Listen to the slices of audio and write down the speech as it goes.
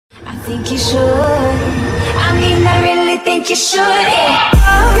think you should. I mean, I really think you should. Yeah.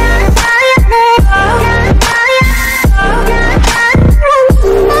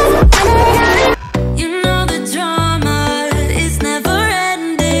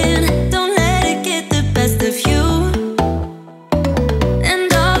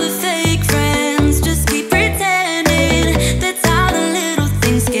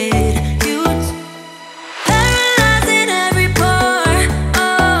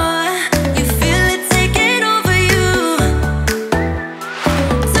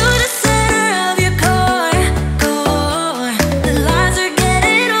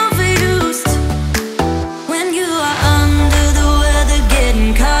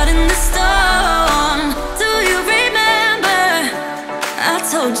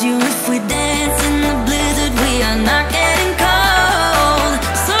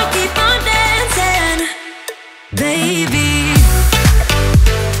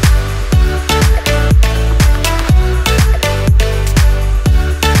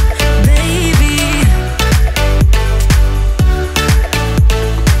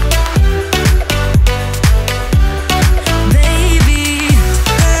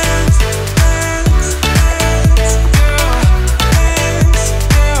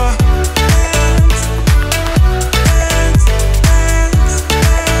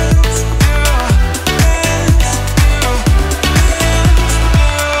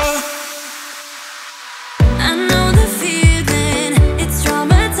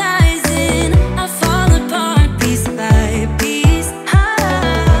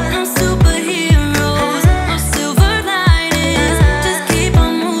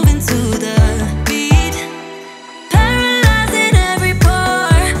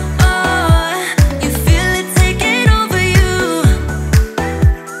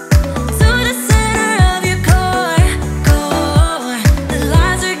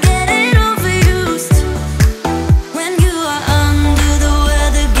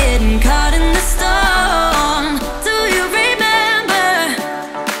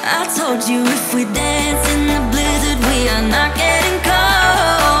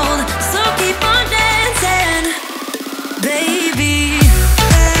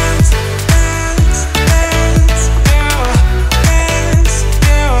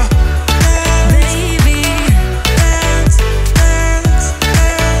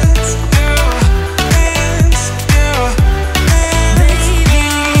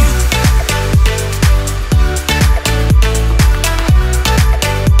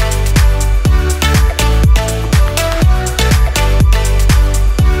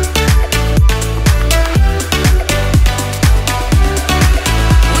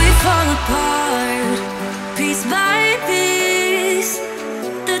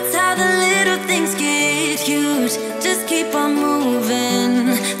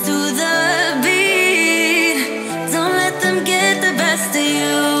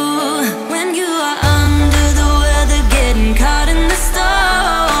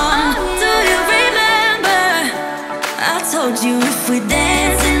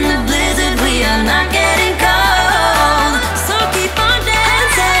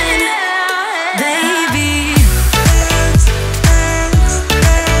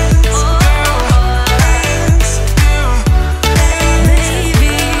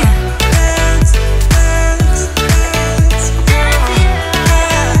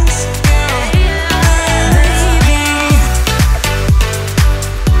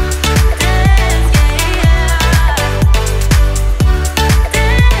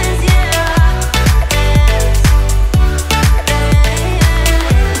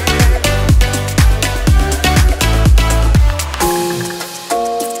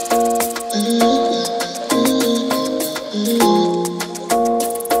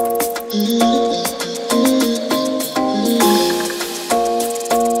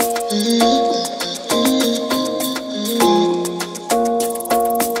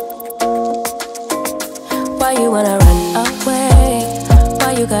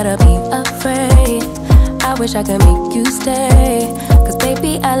 Wish I could make you stay, 'cause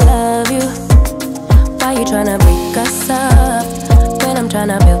baby I love you. Why you tryna break us up when I'm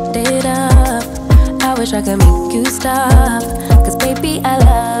tryna build it up? I wish I could make you stop, 'cause baby I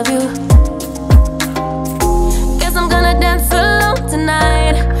love you. Guess I'm gonna dance alone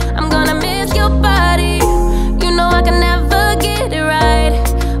tonight. I'm gonna miss your body. You know I can never get it right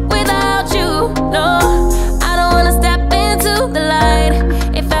without you. No, I don't wanna step into the light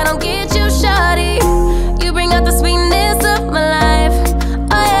if I don't get you, shawty. Bring out the sweetness of my life.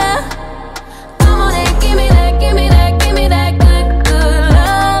 Oh yeah. Come on and give me that, give me that, give me that good, good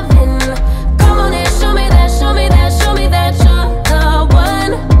loving. Come on and show me that, show me that, show me that you're the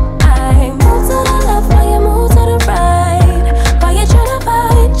one.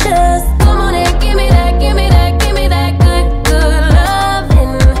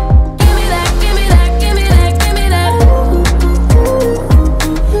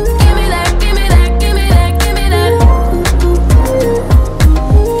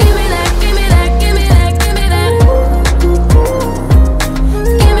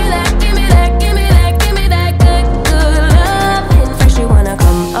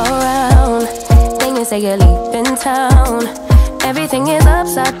 say you're leaving town. Everything is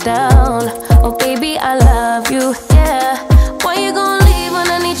upside down. Oh baby, I love you, yeah. Why you gonna leave when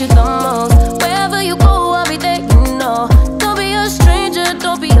I need you the most? Wherever you go, I'll be there, you know. Don't be a stranger,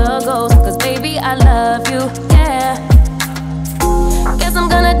 don't be a ghost, cause baby, I love you, yeah. Guess I'm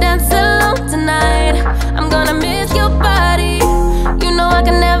gonna dance alone tonight. I'm gonna miss your body. You know I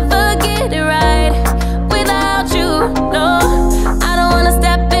can never get it right without you, no. I don't wanna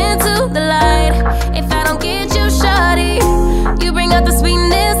step into the light if I don't get you, shawty. You bring out the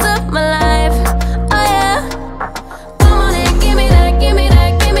sweetness of my life, oh yeah. Come on and give me that, give me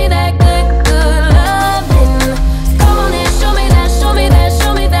that, give me that good, good loving. Come on and show me that, show me that,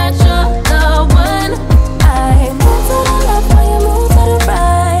 show me that you're the one. I move to the left while you move to the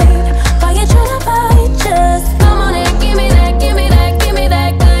right. While you tryna fight, just come on and give me that, give me that, give me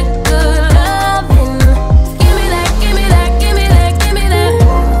that good, good loving. Give me that, give me that, give me that, give me that.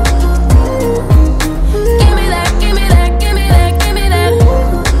 Give me that, give me that, give me that, give me that.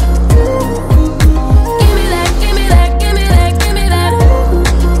 Give me that, give me that, give me that, give me that.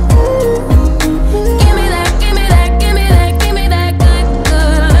 Give me that, give me that, give me that, give me that good,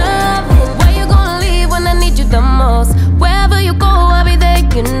 good loving. Where you gonna leave when I need you the most? Wherever you go, I'll be there,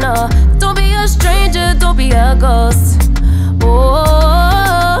 you know. Don't be a stranger, don't be a ghost.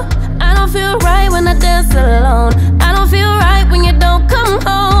 Oh, I don't feel right when I dance alone. I don't feel right when you don't come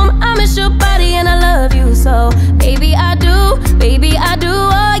home. I miss your body and I love you so. Baby, I do,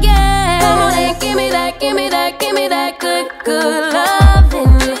 oh yeah. Come on and give me that, give me that, give me that good, good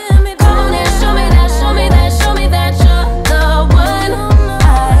loving. Come on and show me that, show me that, show me that you're the one. I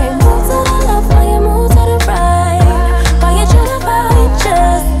move to the left while you move to the right. While you tryna fight,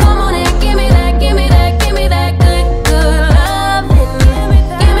 just come on and give me that, give me that, give me that good, good loving.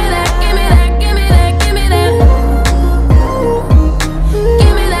 Give me that, give me that, give me that, give me that.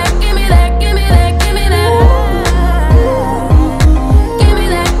 Give me that, give me that, give me that, give me that. Give me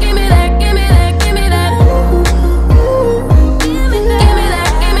that, give me that, give me that, give me that. Give me that,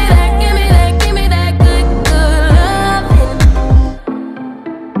 give me that, give me that, give me that good, good loving.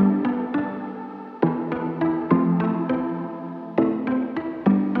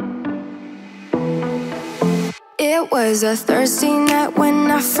 It was a Thursday night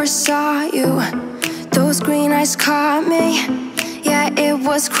when I first saw you. Those green eyes caught me. Yeah, it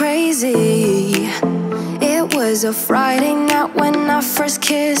was crazy. It was a Friday night when I first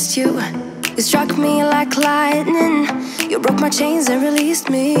kissed you. You struck me like lightning. You broke my chains and released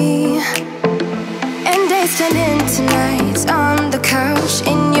me. And days turned into nights on the couch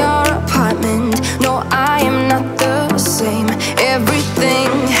in your apartment. No, I am not the same. Everything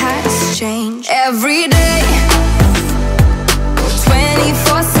has changed. Every day,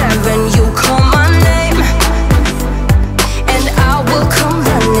 24/7, you call my name, and I will come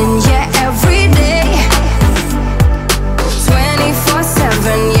running. Yeah, every day,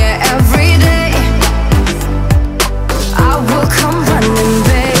 24/7. Yeah, every day, I will come running,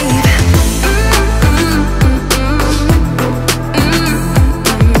 babe.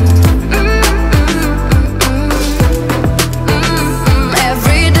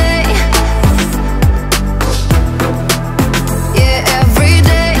 Every day, yeah, every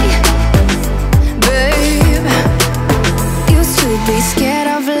day, babe. Used to be scared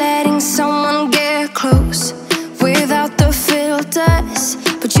of letting someone get close without the filters,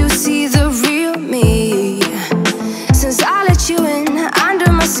 but you see the real me. Since I let you in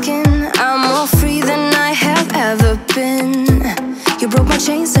under my skin, I'm more free than I have ever been. You broke my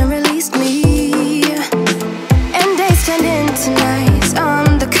chains and released me. And days turned into nights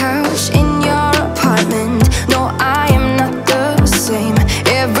on the couch in your apartment. No, I am not the same.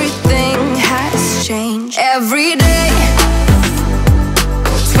 Everything has changed. Every day,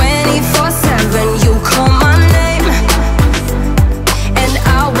 24/7, you call my name, and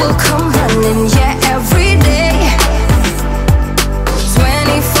I will come running. Yeah, every day,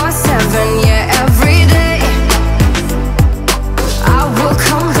 24/7. Yeah, every day, I will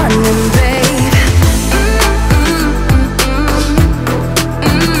come running, babe.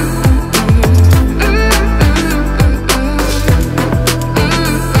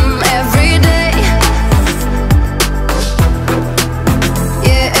 Every day,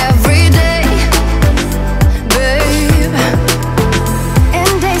 yeah, every day, babe.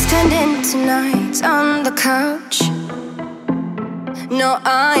 And days turned into nights on the couch. No,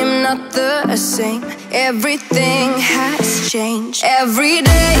 I am not the same. Everything has changed. Every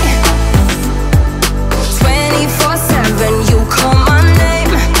day, 24/7, you call my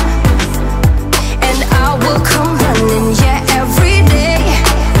name, and I will come running. Yeah, every day,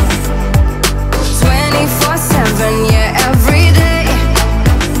 24/7. Yeah, every day,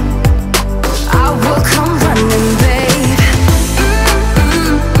 I will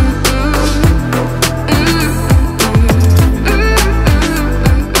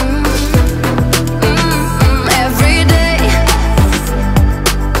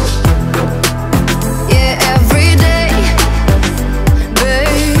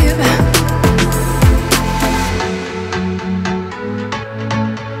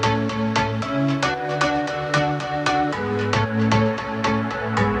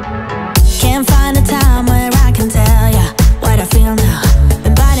can't find a time where I can tell ya what I feel now.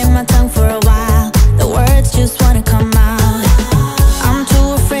 Been biting my tongue for a while, the words just wanna come out. I'm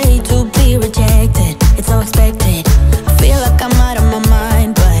too afraid to be rejected, it's so expected. I feel like I'm out of my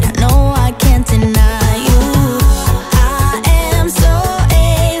mind, but I know I can't deny you. I am so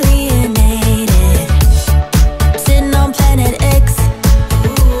alienated, sitting on planet X.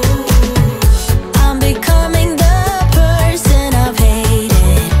 I'm becoming the person I've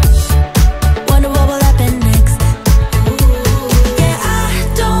hated. Wonder what will happen next. Yeah, I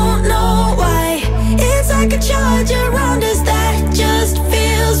don't know why. It's like a charge around us that just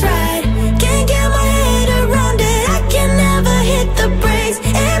feels right. Can't get my head around it. I can never hit the brakes.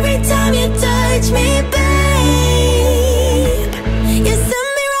 Every time you touch me, babe, you send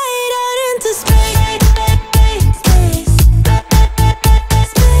me right out into space.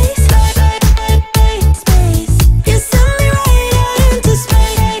 You send me right out into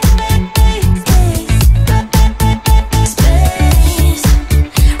space.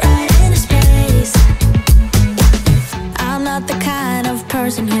 Right into space. I'm not the kind of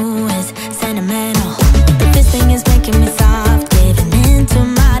person who is sentimental, but this thing is making me soft, giving into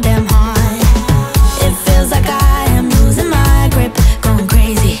my damn heart. It feels like I am losing my grip, going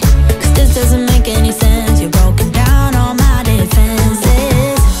crazy, 'cause this doesn't make any sense. You're broken down all my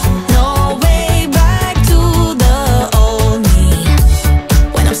defenses. No way back to the old me,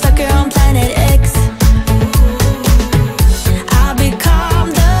 when I'm stuck here on planet X. I'll become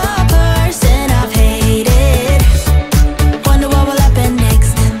the person I've hated. Wonder what will happen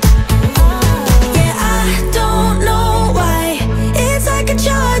next. Yeah, I don't know why. It's like a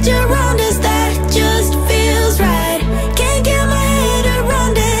charge around us that just feels right. Can't get my head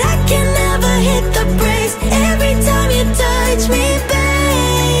around it. I can never hit the brakes. Every time you touch me,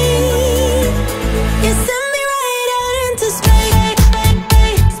 babe, you send me right out into space.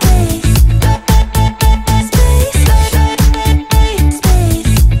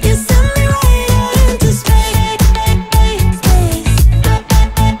 You send me right out into space.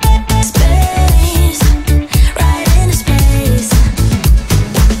 Right into space.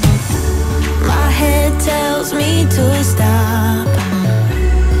 My head tells me to stop,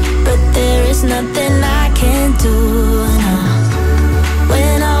 but there is nothing I can do now.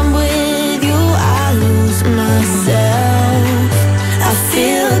 When I'm with you, I lose myself. I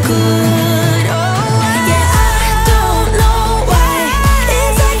feel good. Oh, yeah, I don't know why.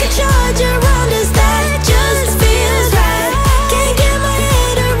 It's like a charge around us that just feels right. Can't get my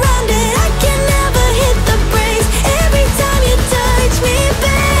head around it. I can never hit the brakes. Every time you touch me,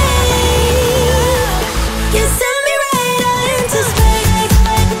 babe, you send me right out into space.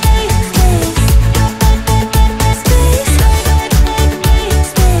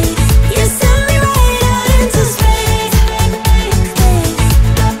 You send me right out into space.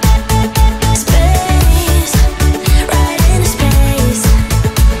 Right into space.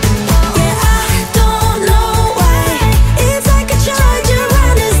 Yeah, I don't know why. It's like a charge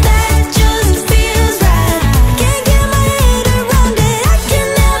around us that just feels right. Can't get my head around it. I can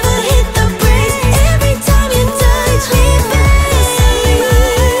never hit the brakes. Every time you touch me, babe,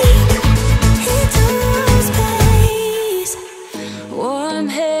 into space. Warm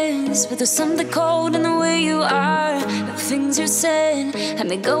hands, but there's something cold in the way you are. The things you said had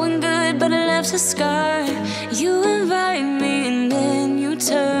me going good, but it left a scar. You invite me and then you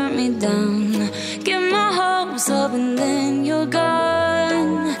turn me down. Get my hopes up and then you're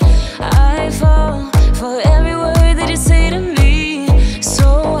gone. I fall for every word that you say to me. So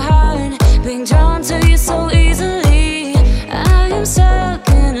hard, being drawn to you so easily. I am stuck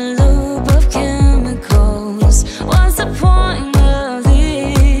in a loop of chemicals. What's the point of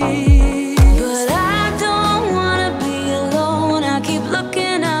this? But I don't wanna be alone. I keep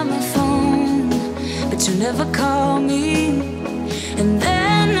looking at my phone, but you never call me